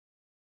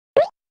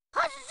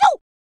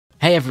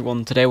Hey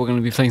everyone, today we're going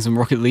to be playing some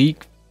Rocket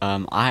League.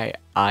 I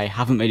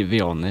haven't made a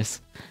video on this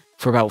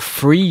for about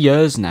 3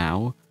 years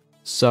now.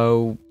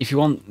 So if you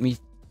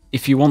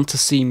want to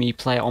see me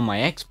play it on my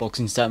Xbox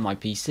instead of my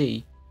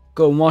PC,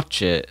 go and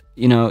watch it.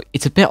 You know,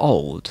 it's a bit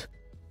old,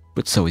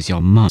 but so is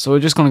your mum. So we're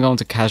just going to go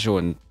into casual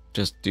and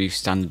just do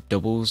standard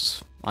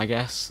doubles, I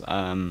guess.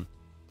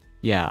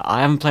 Yeah,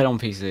 I haven't played on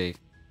PC.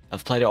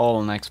 I've played it all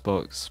on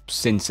Xbox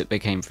since it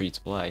became free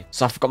to play.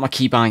 So I forgot my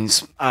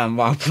keybinds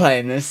while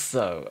playing this,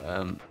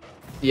 so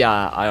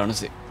yeah, I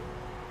honestly...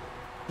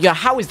 Yeah,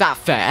 how is that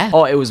fair?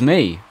 Oh, it was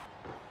me.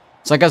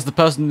 So I guess the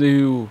person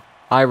who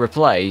I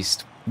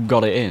replaced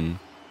got it in.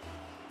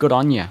 Good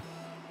on ya.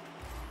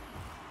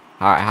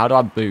 Alright, how do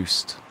I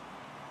boost?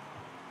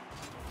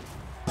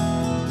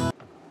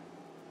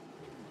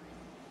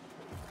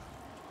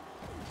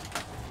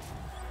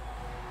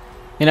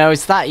 You know,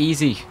 it's that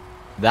easy.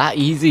 That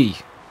easy.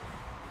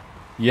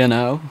 You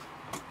know?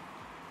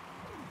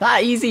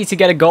 That easy to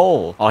get a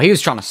goal. Oh, he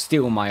was trying to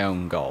steal my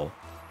own goal.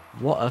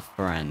 What a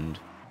friend.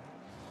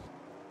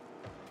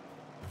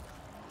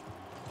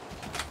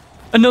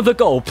 Another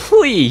goal,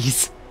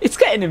 please! It's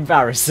getting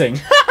embarrassing.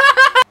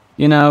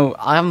 You know,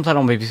 I haven't played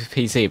on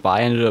PC, but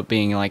I ended up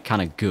being, like,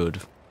 kind of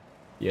good.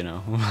 You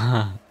know?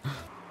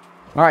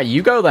 Alright,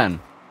 you go then.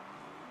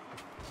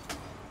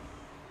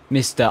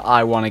 Mr.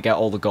 I want to get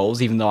all the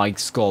goals, even though I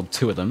scored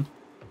 2 of them.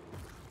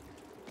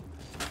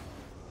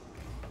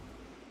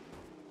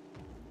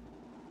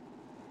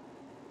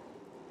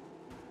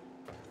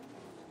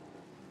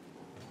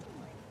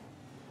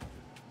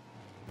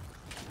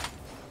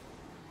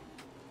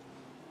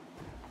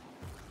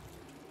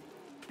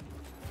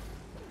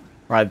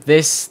 Right,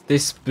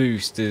 this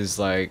boost is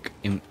like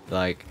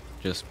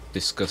just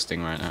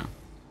disgusting right now.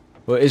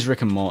 Well, it is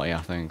Rick and Morty, I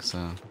think,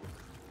 so.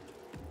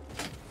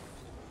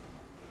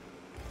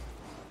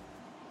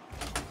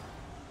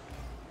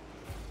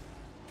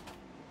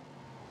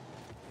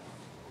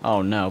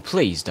 Oh no,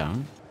 please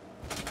don't.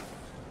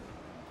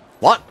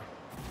 What?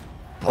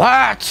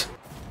 What?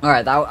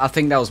 Alright, I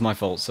think that was my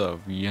fault, so,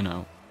 you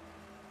know.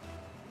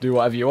 Do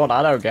whatever you want,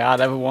 I don't care. I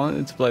never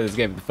wanted to play this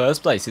game in the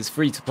first place. It's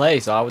free to play,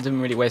 so I didn't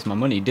really waste my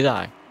money, did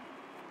I?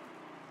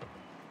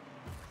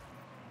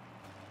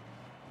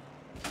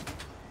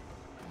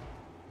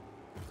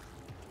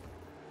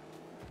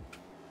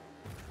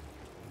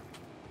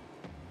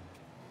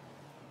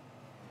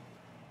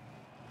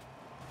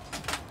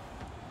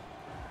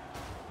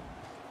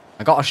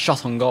 I got a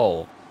shot on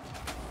goal.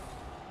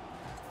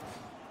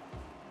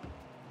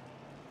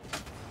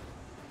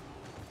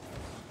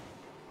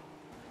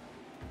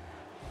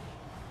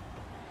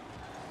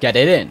 Get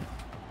it in.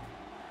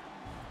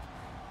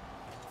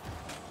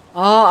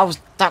 Oh, I was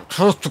that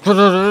close to put it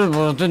in,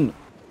 but I didn't.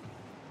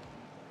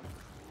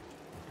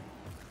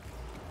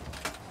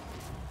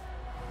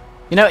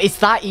 You know, it's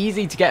that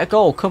easy to get a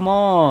goal. Come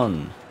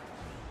on.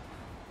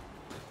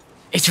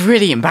 It's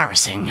really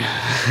embarrassing.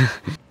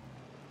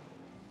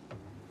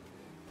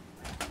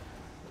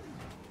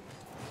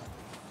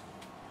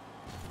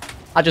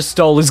 I just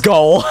stole his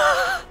goal.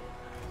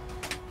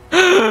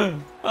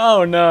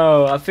 Oh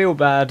no, I feel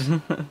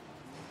bad.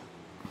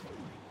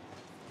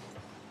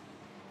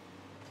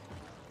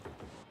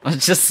 I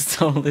just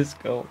stole this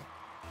goal.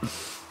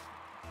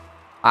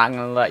 I'm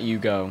gonna let you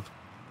go.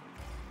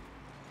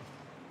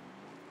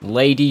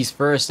 Ladies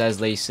first, as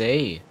they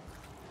say.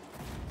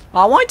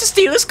 I wanted to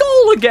steal this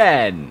goal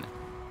again!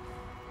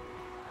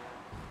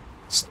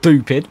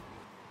 Stupid.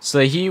 So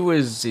he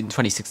was in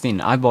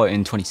 2016, I bought it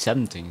in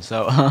 2017,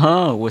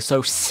 so we're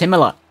so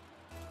similar.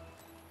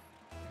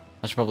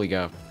 I should probably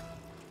go.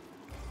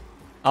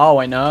 Oh,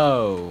 I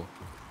know.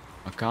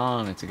 I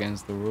can't, it's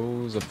against the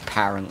rules,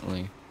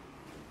 apparently.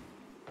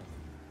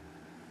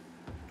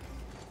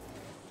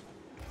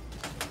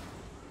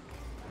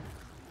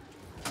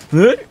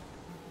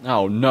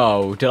 Oh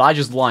no, did I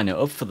just line it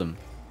up for them?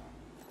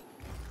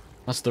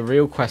 That's the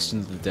real question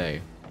of the day.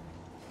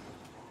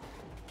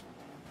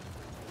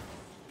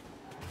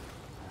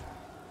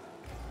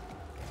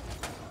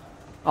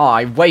 Oh,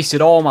 I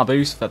wasted all my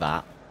boost for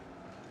that.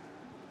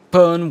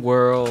 Fun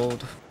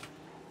world.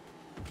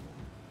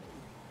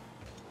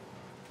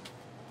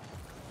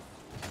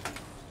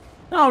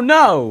 Oh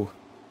no!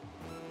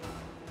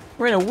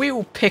 We're in a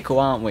real pickle,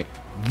 aren't we?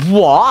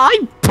 What?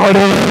 I put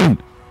it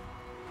in!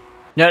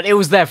 No, it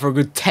was there for a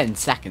good 10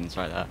 seconds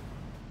right there.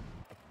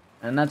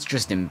 And that's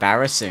just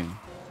embarrassing.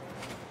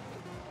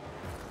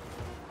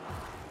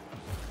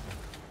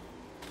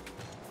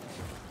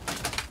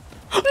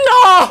 No!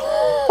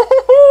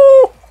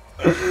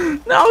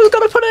 No, I was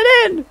gonna put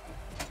it in!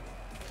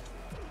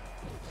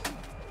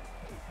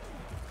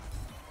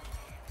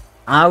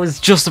 I was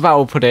just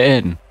about to put it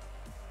in.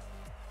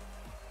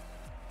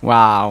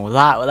 Wow,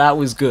 that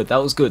was good. That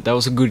was good. That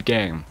was a good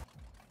game.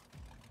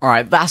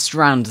 Alright, last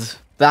round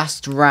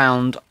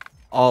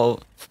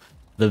of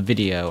the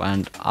video,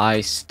 and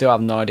I still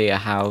have no idea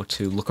how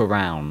to look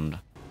around.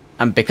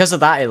 And because of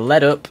that, it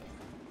led up...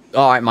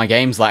 Alright, my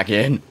game's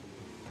lagging.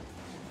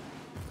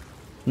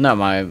 No,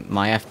 my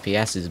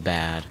FPS is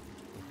bad.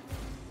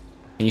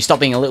 Can you stop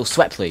being a little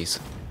sweat, please?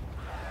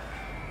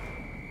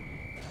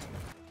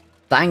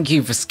 Thank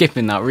you for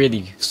skipping that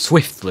really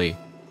swiftly.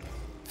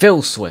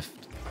 Phil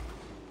Swift.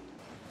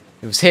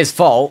 It was his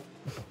fault.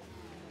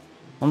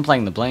 I'm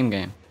playing the blame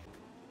game.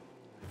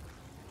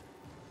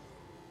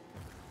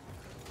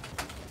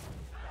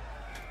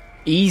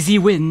 Easy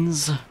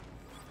wins.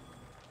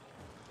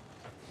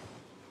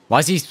 Why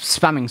is he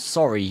spamming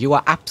sorry? You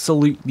are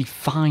absolutely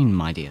fine,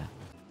 my dear.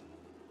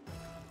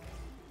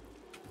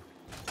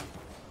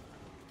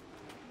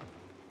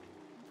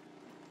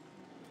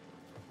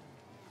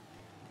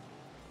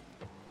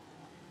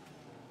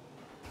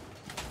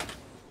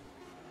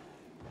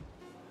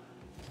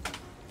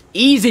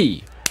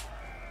 Easy.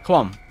 Come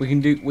on, we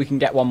can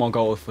get one more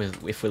goal if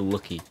we're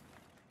lucky.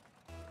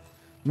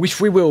 Which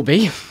we will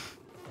be.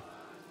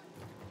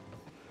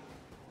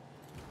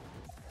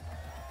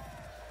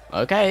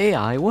 Okay,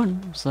 I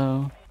won,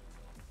 so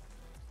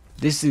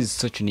this is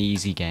such an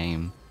easy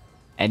game.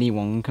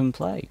 Anyone can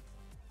play.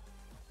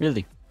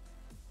 Really.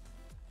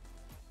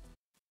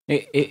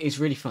 It's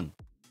really fun.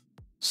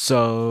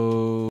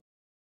 So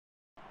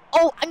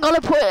Oh, I'm gonna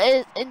put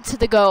it into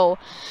the goal.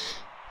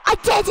 I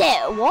did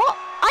it! What?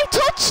 I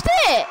touched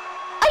it!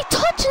 I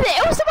touched it!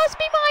 It was supposed to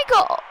be my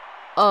goal!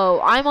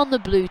 Oh, I'm on the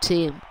blue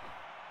team.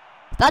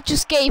 That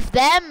just gave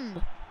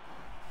them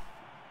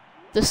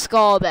the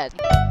score then.